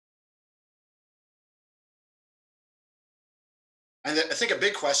And I think a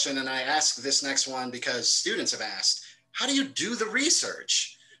big question, and I ask this next one because students have asked, how do you do the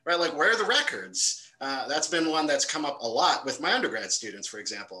research, right? Like, where are the records? That's been one that's come up a lot with my undergrad students, for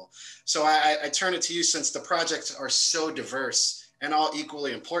example. So I turn it to you, since the projects are so diverse and all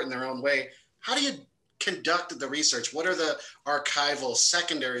equally important in their own way. How do you conduct the research? What are the archival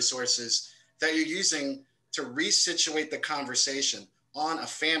secondary sources that you're using to resituate the conversation on a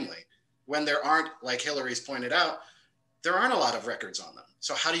family when there aren't, like Hilary's pointed out, there aren't a lot of records on them.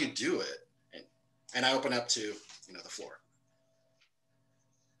 So how do you do it? And I open up to, the floor.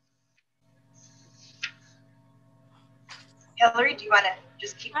 Hilary, do you want to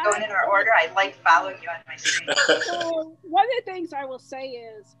just keep going in our order? I like following you on my screen. So one of the things I will say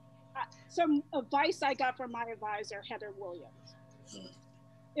is some advice I got from my advisor, Heather Williams.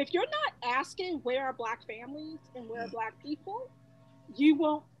 If you're not asking where are Black families and where are Black people, you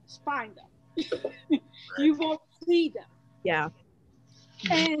won't find them. You won't see them. Yeah.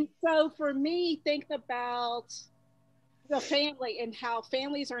 And so for me, think about the family and how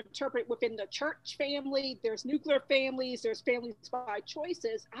families are interpreted within the church family. There's nuclear families, there's families by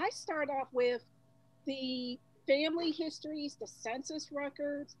choices. I start off with the family histories, the census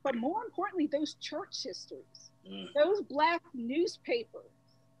records, but more importantly, those church histories, those Black newspapers,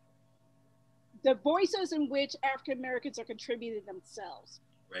 the voices in which African Americans are contributing themselves.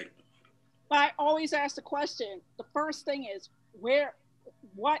 Right. But I always ask the question, the first thing is,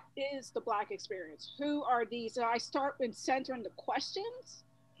 what is the Black experience? Who are these? And I start with centering the questions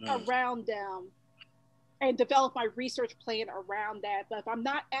around them and develop my research plan around that. But if I'm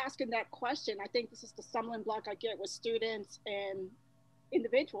not asking that question, I think this is the stumbling block I get with students and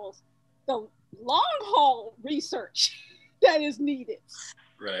individuals, the long haul research that is needed.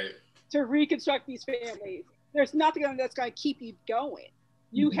 Right. To reconstruct these families. There's nothing that's going to keep you going.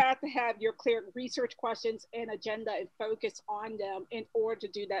 You have to have your clear research questions and agenda and focus on them in order to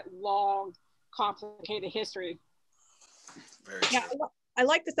do that long, complicated history. Very true. Yeah, I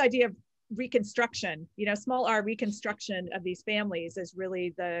like this idea of reconstruction. Small R reconstruction of these families is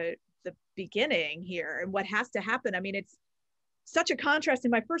really the beginning here, and what has to happen. I mean, it's such a contrast.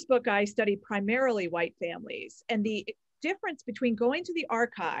 In my first book, I studied primarily white families, and the difference between going to the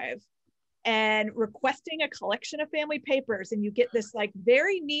archive and requesting a collection of family papers, and you get this like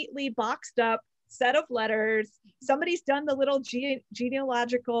very neatly boxed up set of letters. Somebody's done the little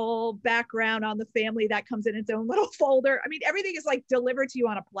genealogical background on the family that comes in its own little folder. I mean, everything is like delivered to you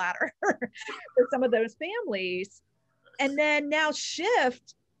on a platter for some of those families. And then now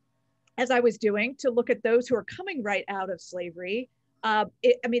shift, as I was doing, to look at those who are coming right out of slavery.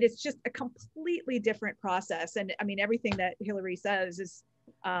 It's just a completely different process. And I mean, everything that Hilary says is,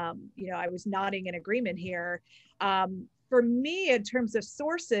 I was nodding in agreement here. For me, in terms of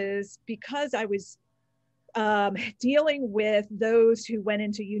sources, because I was dealing with those who went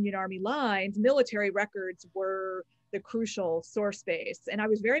into Union Army lines, military records were the crucial source base. And I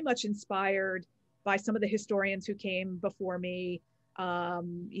was very much inspired by some of the historians who came before me,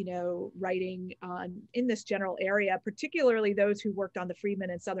 writing in this general area, particularly those who worked on the Freedmen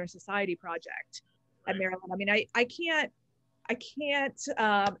and Southern Society project at Maryland. I mean, I can't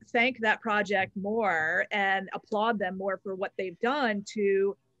thank that project more and applaud them more for what they've done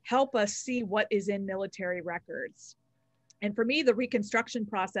to help us see what is in military records. And for me, the reconstruction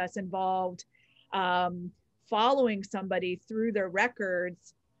process involved following somebody through their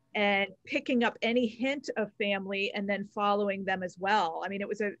records and picking up any hint of family and then following them as well. I mean, it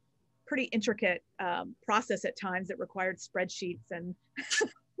was a pretty intricate process at times that required spreadsheets and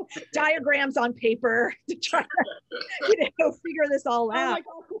diagrams on paper to try to figure this all out.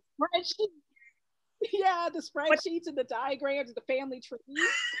 Oh my God, yeah, the spreadsheets and the diagrams and the family trees.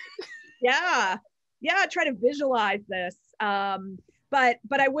 Yeah, try to visualize this. But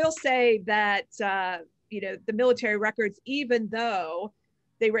I will say that the military records, even though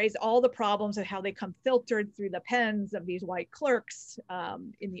they raise all the problems of how they come filtered through the pens of these white clerks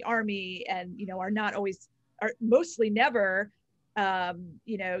in the Army, and are mostly never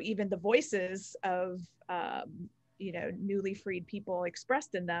even the voices of newly freed people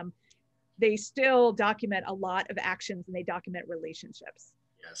expressed in them. They still document a lot of actions, and they document relationships.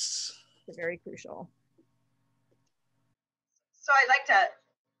 Yes. They're very crucial. So I'd like to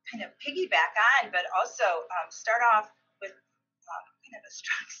kind of piggyback on, but also start off with kind of a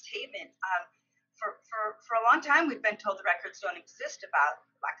strong statement. For a long time, we've been told the records don't exist about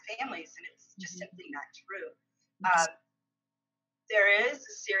Black families, and it's just simply not true. There is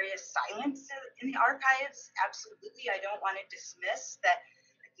a serious silence in the archives. Absolutely. I don't want to dismiss that.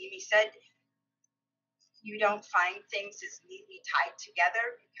 Like Amy said, you don't find things as neatly tied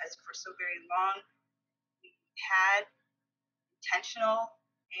together because for so very long we had intentional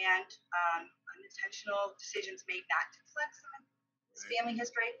and unintentional decisions made not to collect some of this family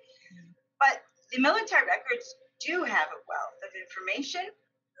history. But the military records do have a wealth of information.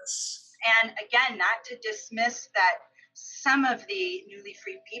 Yes. And again, not to dismiss that some of the newly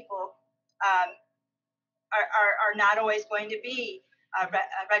freed people are not always going to be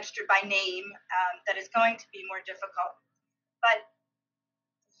registered by name, that is going to be more difficult. But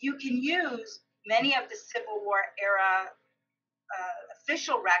you can use many of the Civil War era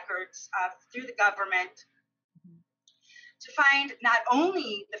official records through the government to find not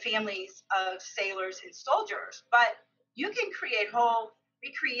only the families of sailors and soldiers, but you can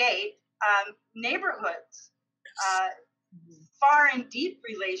recreate neighborhoods, far and deep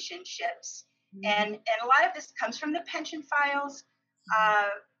relationships. And a lot of this comes from the pension files,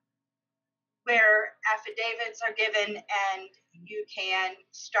 where affidavits are given, and you can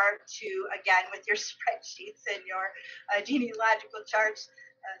start to, again, with your spreadsheets and your genealogical charts,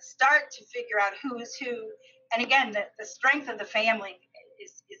 start to figure out who is who. And again, the strength of the family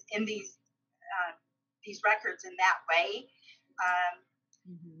is in these records in that way.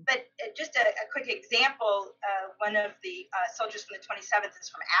 But just a quick example, one of the soldiers from the 27th is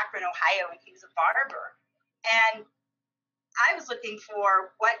from Akron, Ohio, and he was a barber. And I was looking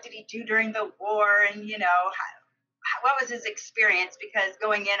for what did he do during the war, and what was his experience, because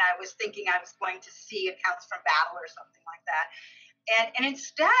going in I was thinking I was going to see accounts from battle or something like that. And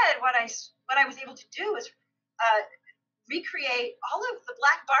instead what I was able to do is recreate all of the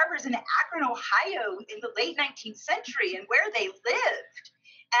Black barbers in Akron, Ohio in the late 19th century and where they lived,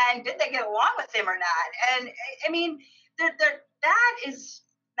 and did they get along with him or not. And I mean, that is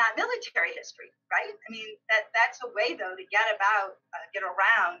not military history, right? I mean, that's a way, though, to get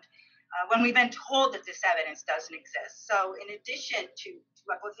around when we've been told that this evidence doesn't exist. So in addition to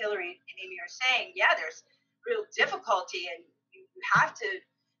what both Hilary and Amy are saying, yeah, there's real difficulty, and you have to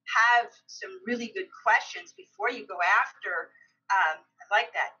have some really good questions before you go after, I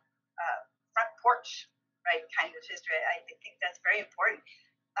like that, front porch, right, kind of history. I think that's very important.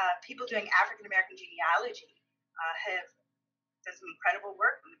 People doing African-American genealogy have done some incredible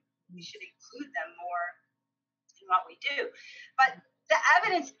work. We should include them more in what we do. But the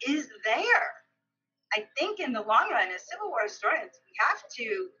evidence is there. I think in the long run, as Civil War historians, we have to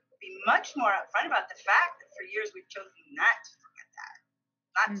be much more upfront about the fact that for years we've chosen not to forget that,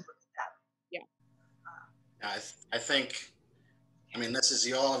 not to look at that. I think,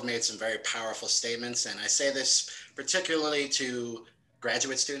 you all have made some very powerful statements, and I say this particularly to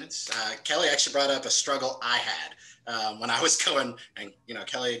graduate students. Kelly actually brought up a struggle I had when I was going, and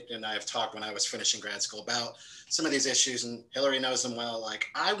Kelly and I have talked when I was finishing grad school about some of these issues, and Hilary knows them well. Like,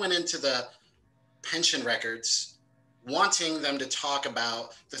 I went into the pension records wanting them to talk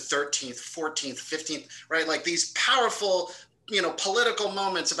about the 13th, 14th, 15th, right? Like these powerful, political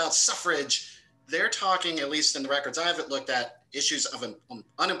moments about suffrage. They're talking, at least in the records I've looked at, issues of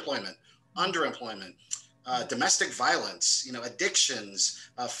unemployment, underemployment, domestic violence, addictions,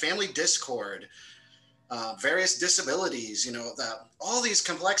 family discord, various disabilities, all these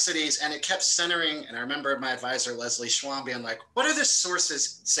complexities. And it kept centering. And I remember my advisor, Leslie Schwam, being like, what are the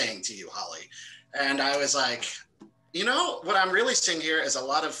sources saying to you, Holly? And I was like, what I'm really seeing here is a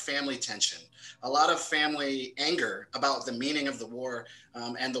lot of family tension, a lot of family anger about the meaning of the war,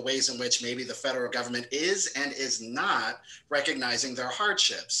 and the ways in which maybe the federal government is and is not recognizing their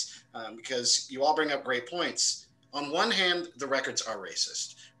hardships. Because you all bring up great points. On one hand, the records are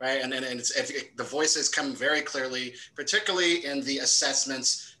racist, right? And the voices come very clearly, particularly in the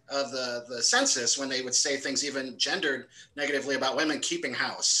assessments of the census, when they would say things even gendered negatively about women keeping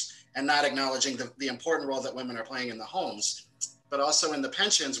house and not acknowledging the important role that women are playing in the homes, but also in the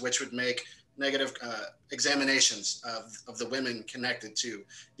pensions, which would make negative examinations of the women connected to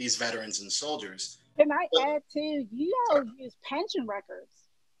these veterans and soldiers. Can I add too, you all use pension records.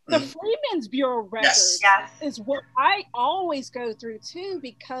 The Freedmen's Bureau records is what I always go through too,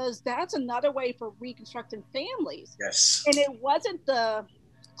 because that's another way for reconstructing families. Yes. And it wasn't the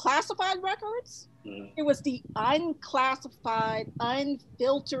classified records, it was the unclassified,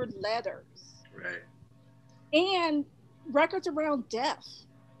 unfiltered letters. Right. And records around death.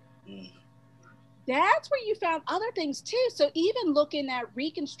 That's where you found other things too. So even looking at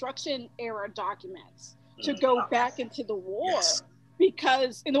Reconstruction era documents to go back into the war,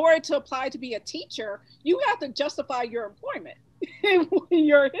 because in order to apply to be a teacher, you have to justify your employment in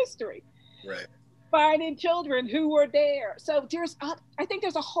your history. Right. Finding children who were there. So I think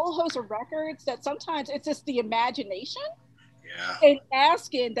there's a whole host of records that sometimes it's just the imagination. And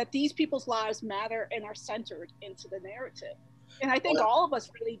asking that these people's lives matter and are centered into the narrative. And I think all of us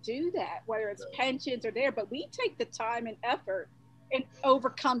really do that, whether it's pensions or there, but we take the time and effort and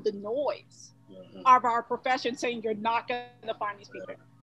overcome the noise of our profession saying you're not going to find these people.